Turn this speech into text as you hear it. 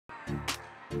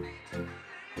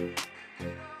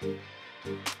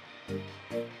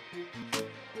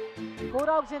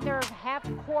Bulldogs in their half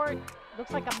court. Looks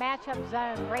like a matchup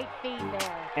zone. Great feed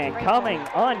there. And great coming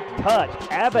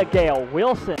untouched, Abigail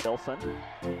Wilson.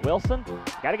 Wilson,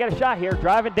 got to get a shot here.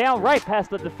 Driving down right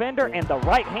past the defender, and the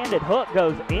right-handed hook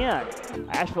goes in.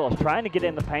 Asheville is trying to get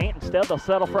in the paint. Instead, they'll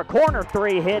settle for a corner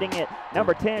three, hitting it.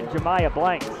 Number 10, Jemiah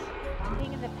Blanks.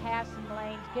 Being in the passing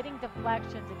lanes, getting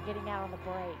deflections, and getting out on the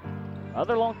break.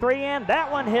 Other long three, and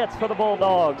that one hits for the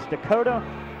Bulldogs. Dakota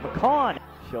McCawn.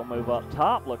 She'll move up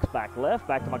top, looks back left,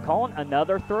 back to McCawn.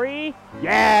 Another three.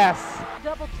 Yes!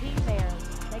 Double team there,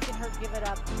 making her give it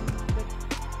up. Good.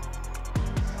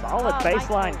 Solid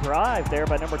baseline nice drive there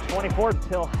by number 24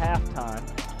 till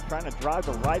halftime. Trying to drive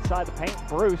the right side of the paint.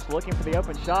 Bruce looking for the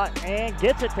open shot and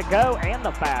gets it to go, and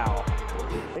the foul.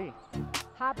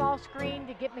 High ball screen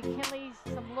to get McKinley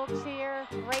some looks here.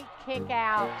 Great kick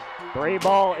out. Three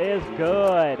ball is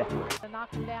good. To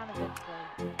knock him down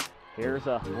eventually. Here's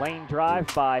a lane drive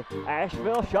by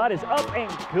Asheville. Shot is up and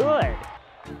good.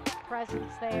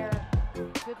 Presence there.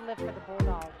 Good lift for the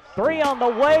Bulldogs. Three on the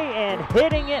way and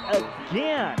hitting it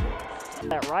again.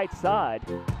 That right side.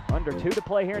 Under 2 to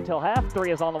play here until half.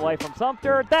 Three is on the way from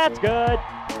Sumter. That's good.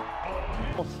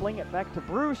 We'll sling it back to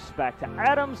Bruce. Back to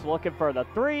Adams. Looking for the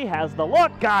three. Has the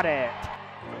look. Got it.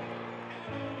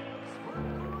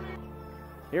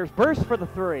 Here's Bruce for the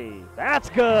three. That's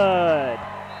good.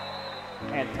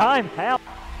 And timeout.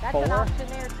 That's an option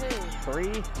there too.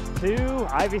 3, 2.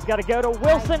 Ivy's got to go to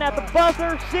Wilson at the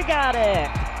buzzer. She got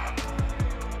it.